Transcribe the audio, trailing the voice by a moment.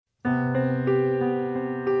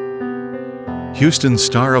Houston's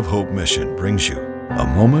Star of Hope mission brings you a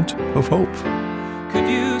moment of hope. Could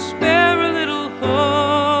you spare a little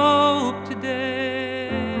hope today?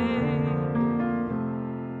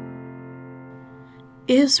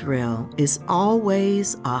 Israel is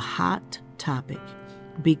always a hot topic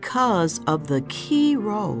because of the key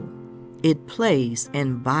role it plays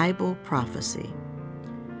in Bible prophecy.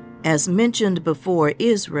 As mentioned before,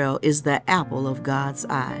 Israel is the apple of God's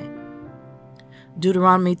eye.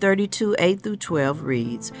 Deuteronomy 32, 8-12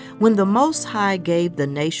 reads, "When the Most High gave the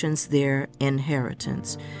nations their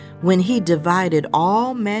inheritance, when he divided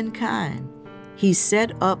all mankind, he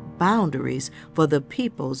set up boundaries for the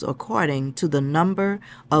peoples according to the number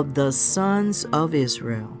of the sons of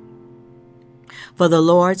Israel. For the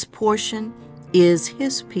Lord's portion is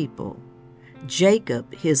his people,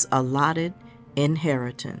 Jacob his allotted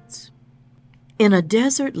inheritance. In a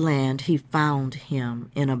desert land he found him,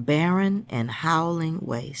 in a barren and howling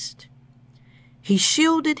waste. He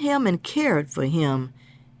shielded him and cared for him.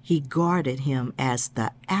 He guarded him as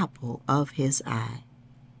the apple of his eye.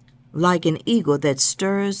 Like an eagle that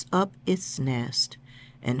stirs up its nest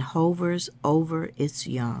and hovers over its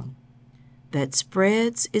young, that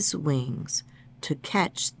spreads its wings to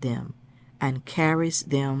catch them and carries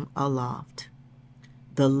them aloft.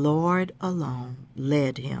 The Lord alone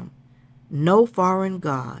led him. No foreign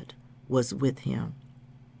god was with him."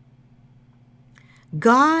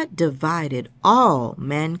 God divided all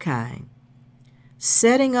mankind,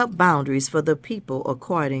 setting up boundaries for the people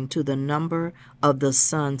according to the number of the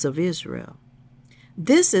sons of Israel.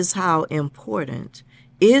 This is how important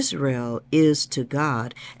Israel is to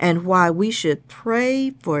God and why we should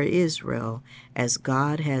pray for Israel as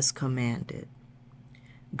God has commanded.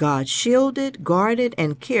 God shielded, guarded,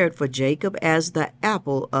 and cared for Jacob as the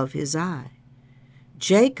apple of his eye.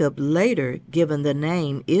 Jacob, later given the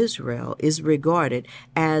name Israel, is regarded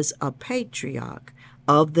as a patriarch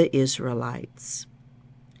of the Israelites.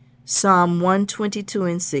 Psalm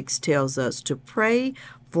 122:6 tells us to pray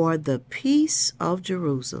for the peace of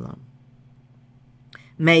Jerusalem.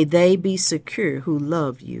 May they be secure who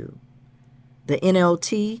love you. The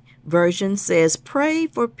NLT version says, "Pray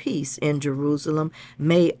for peace in Jerusalem.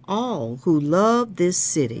 May all who love this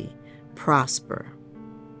city prosper."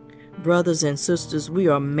 Brothers and sisters, we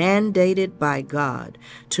are mandated by God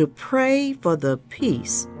to pray for the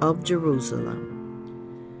peace of Jerusalem.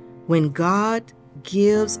 When God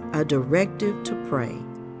gives a directive to pray,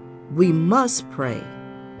 we must pray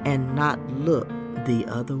and not look the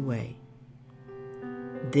other way.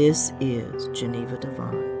 This is Geneva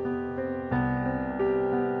DeVaughn.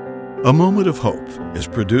 A Moment of Hope is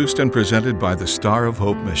produced and presented by the Star of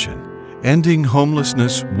Hope mission, ending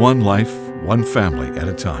homelessness one life, one family at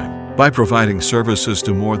a time, by providing services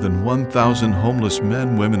to more than 1,000 homeless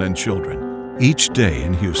men, women, and children each day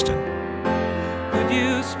in Houston. Could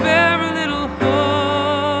you spare a little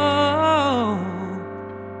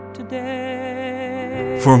hope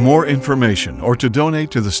today? For more information or to donate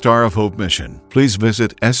to the Star of Hope mission, please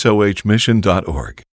visit sohmission.org.